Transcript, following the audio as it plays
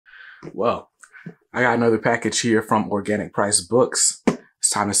Well, I got another package here from Organic Price Books.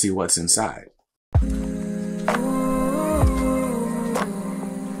 It's time to see what's inside.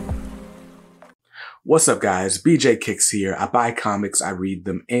 What's up, guys? BJ Kicks here. I buy comics, I read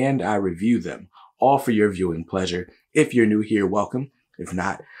them, and I review them, all for your viewing pleasure. If you're new here, welcome. If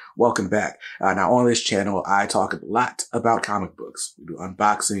not, welcome back. Now, on this channel, I talk a lot about comic books. We do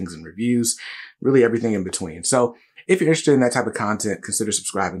unboxings and reviews, really everything in between. So if you're interested in that type of content, consider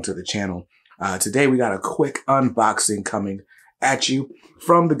subscribing to the channel. Today, we got a quick unboxing coming at you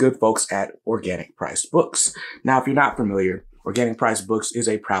from the good folks at Organic Price Books. Now, if you're not familiar, Organic Price Books is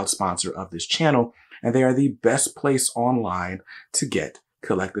a proud sponsor of this channel, and they are the best place online to get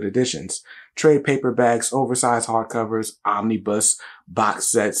collected editions. Trade paperbacks, oversized hardcovers, omnibus, box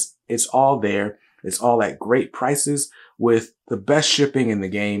sets, it's all there. It's all at great prices with the best shipping in the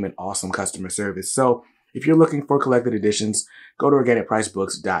game and awesome customer service. So if you're looking for collected editions, go to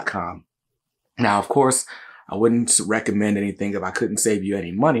organicpricebooks.com. Now, of course, I wouldn't recommend anything if I couldn't save you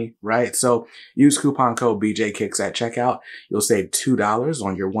any money, right? So use coupon code BJKicks at checkout. You'll save $2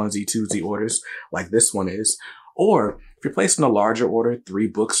 on your onesie, twosie orders like this one is. Or if you're placing a larger order, 3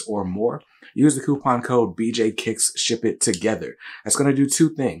 books or more, use the coupon code BJKicks, ship it together. That's going to do 2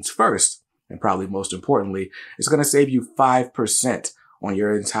 things. First, and probably most importantly, it's going to save you 5% on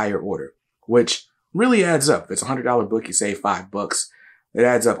your entire order, which really adds up. If it's a $100 book, you save $5. It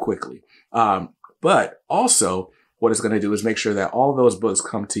adds up quickly. But also, what it's going to do is make sure that all those books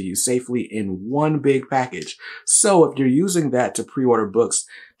come to you safely in one big package. So if you're using that to pre-order books,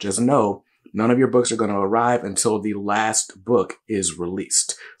 just know none of your books are going to arrive until the last book is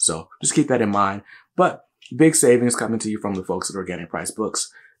released. So just keep that in mind. But big savings coming to you from the folks at Organic Price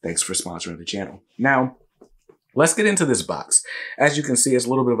Books. Thanks for sponsoring the channel. Now, let's get into this box. As you can see, it's a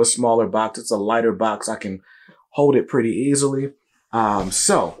little bit of a smaller box. It's a lighter box. I can hold it pretty easily.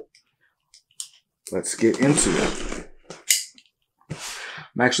 So let's get into it.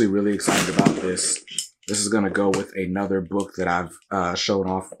 I'm actually really excited about this. This is going to go with another book that I've shown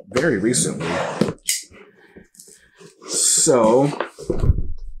off very recently. So,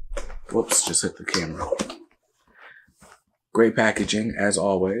 whoops, just hit the camera. Great packaging, as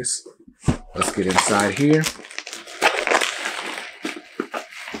always. Let's get inside here.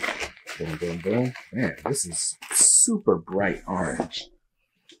 Boom, boom, boom. Man, this is super bright orange.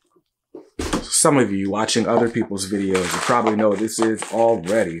 Some of you watching other people's videos, you probably know what this is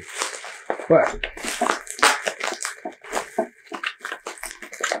already. But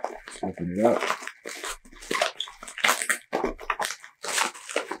let's open it up.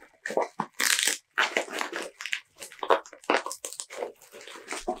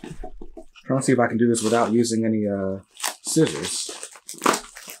 Trying to see if I can do this without using any scissors.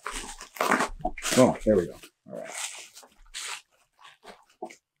 Oh, there we go. All right.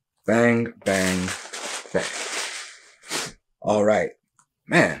 Bang, bang, bang. All right.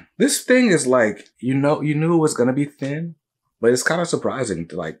 Man, this thing is like, you knew it was going to be thin, but it's kind of surprising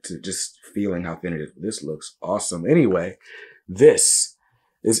to just feeling how thin it is. This looks awesome. Anyway, this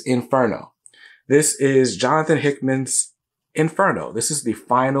is Inferno. This is Jonathan Hickman's Inferno. This is the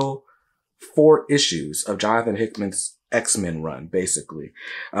final 4 issues of Jonathan Hickman's X-Men run, basically.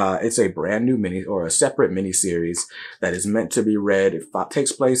 It's a brand new a separate mini series that is meant to be read. It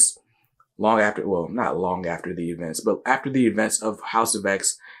takes place long after, well, not long after the events, but after the events of House of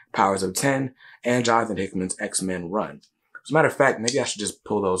X, Powers of 10, and Jonathan Hickman's X-Men run. As a matter of fact, maybe I should just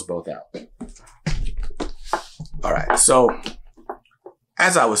pull those both out. All right, so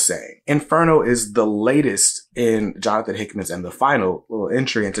as I was saying, Inferno is the latest in Jonathan Hickman's and the final little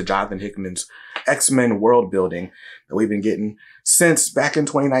entry into Jonathan Hickman's X-Men world building that we've been getting since back in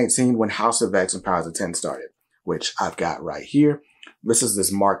 2019 when House of X and Powers of 10 started, which I've got right here. This is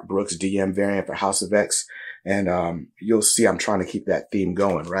this Mark Brooks DM variant for House of X, and you'll see I'm trying to keep that theme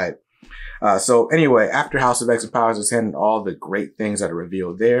going, right? So anyway, after House of X and Powers of 10 and all the great things that are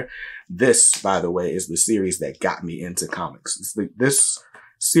revealed there, this, by the way, is the series that got me into comics. This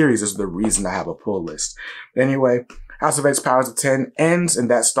series is the reason I have a pull list. Anyway, House of X Powers of 10 ends, and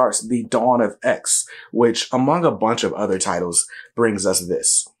that starts the Dawn of X, which, among a bunch of other titles, brings us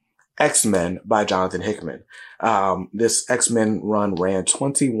this. X-Men by Jonathan Hickman. This X-Men run ran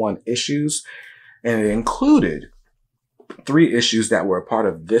 21 issues, and it included 3 issues that were a part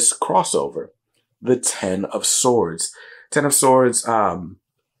of this crossover. The 10 of Swords. 10 of Swords,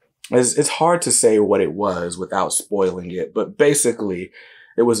 it's hard to say what it was without spoiling it, but basically,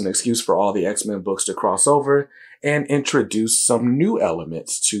 it was an excuse for all the X-Men books to cross over and introduce some new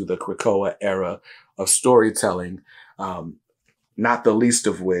elements to the Krakoa era of storytelling, not the least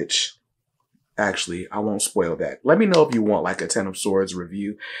of which actually. I won't spoil that. Let me know if you want like a Ten of Swords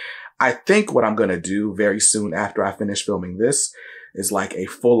review. I think what I'm going to do very soon after I finish filming this is like a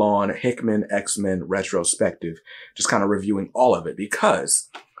full-on Hickman X-Men retrospective, just kind of reviewing all of it, because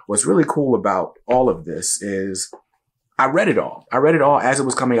what's really cool about all of this is I read it all. I read it all as it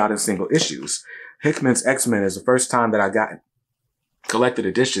was coming out in single issues. Hickman's X-Men is the first time that I got collected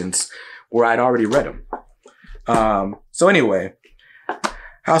editions where I'd already read them. So anyway,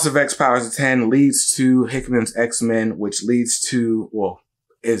 House of X Powers of 10 leads to Hickman's X-Men, which leads to, well,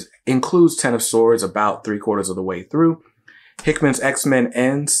 includes Ten of Swords about 3/4 of the way through. Hickman's X-Men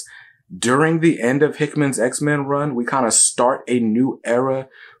ends. During the end of Hickman's X-Men run, we kind of start a new era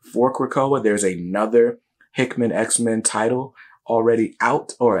for Krakoa. There's another Hickman X-Men title already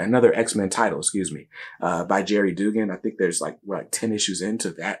out, or another X-Men title, excuse me, by Jerry Dugan. I think there's like 10 issues into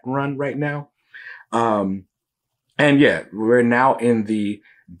that run right now. And yeah, we're now in the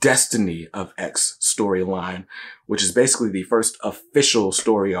Destiny of X storyline, which is basically the first official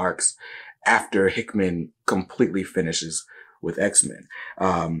story arcs after Hickman completely finishes with X-Men.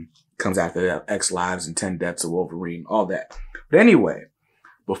 Comes after that, X Lives and 10 Deaths of Wolverine, all that. But anyway,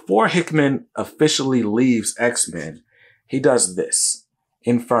 before Hickman officially leaves X-Men, he does this,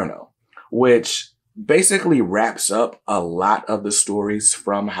 Inferno, which basically wraps up a lot of the stories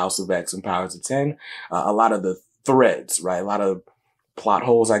from House of X and Powers of 10, a lot of the threads, right? A lot of plot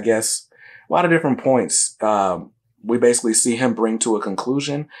holes, I guess. A lot of different points we basically see him bring to a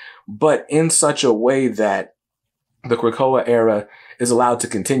conclusion, but in such a way that the Krakoa era is allowed to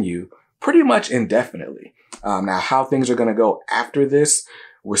continue pretty much indefinitely. Now, how things are going to go after this,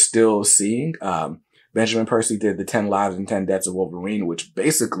 we're still seeing. Benjamin Percy did the 10 Lives and 10 Deaths of Wolverine, which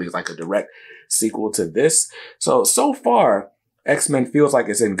basically is like a direct sequel to this. So far, X-Men feels like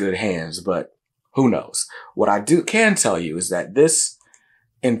it's in good hands, but who knows? What I can tell you is that this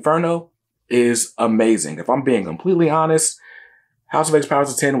Inferno is amazing. If I'm being completely honest, House of X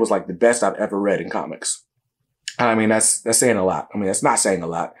Powers of 10 was like the best I've ever read in comics. I mean, that's saying a lot. I mean, that's not saying a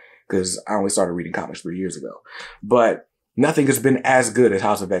lot because I only started reading comics 3 years ago. But nothing has been as good as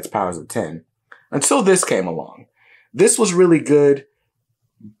House of X Powers of 10 until this came along. This was really good,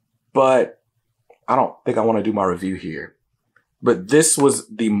 but I don't think I want to do my review here. But this was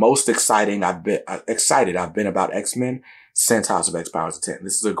the most excited I've been about X-Men since House of X Powers of 10.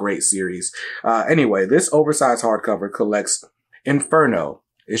 This is a great series. Anyway, this oversized hardcover collects Inferno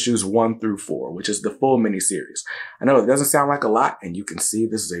issues 1 through 4, which is the full miniseries. I know it doesn't sound like a lot, and you can see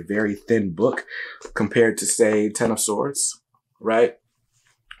this is a very thin book compared to, say, Ten of Swords, right?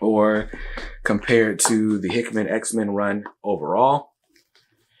 Or compared to the Hickman X-Men run overall.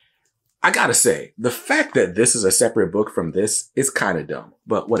 I gotta say, the fact that this is a separate book from this is kind of dumb,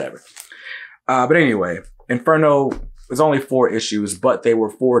 but whatever. But anyway, Inferno is only 4 issues, but they were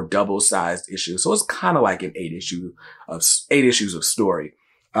 4 double-sized issues, so it's kind of like an 8 issues of story.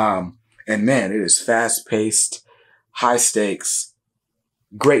 And man, it is fast-paced, high stakes,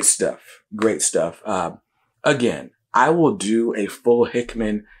 great stuff, great stuff. Again, I will do a full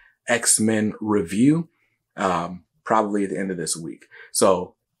Hickman X-Men review, probably at the end of this week.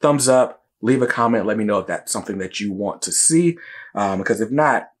 So thumbs up, leave a comment, let me know if that's something that you want to see. Because if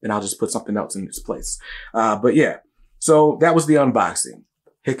not, then I'll just put something else in its place. But yeah, so that was the unboxing.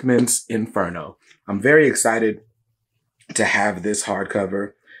 Hickman's Inferno. I'm very excited to have this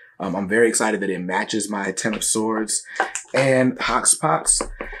hardcover. I'm very excited that it matches my Ten of Swords and Hoxpox.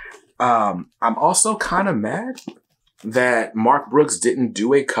 I'm also kind of mad that Mark Brooks didn't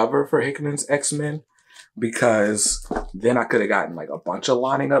do a cover for Hickman's X-Men, because then I could have gotten like a bunch of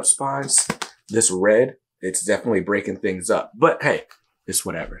lining up spines. This red, it's definitely breaking things up. But hey, it's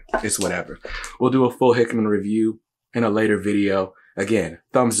whatever. It's whatever. We'll do a full Hickman review in a later video. Again,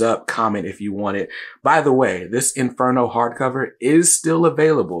 thumbs up, comment if you want it. By the way, this Inferno hardcover is still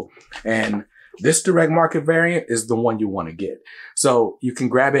available, and this direct market variant is the one you want to get. So you can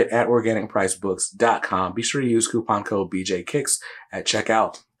grab it at organicpricebooks.com. Be sure to use coupon code BJKicks at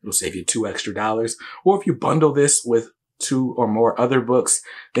checkout. It'll save you $2 extra. Or if you bundle this with 2 or more other books,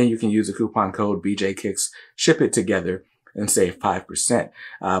 then you can use the coupon code BJKicks, ship it together, and save 5%.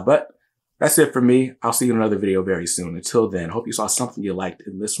 But that's it for me. I'll see you in another video very soon. Until then, hope you saw something you liked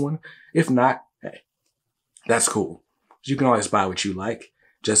in this one. If not, hey, that's cool. You can always buy what you like.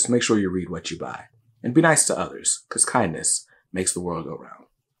 Just make sure you read what you buy. And be nice to others, because kindness makes the world go round.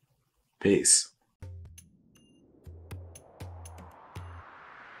 Peace.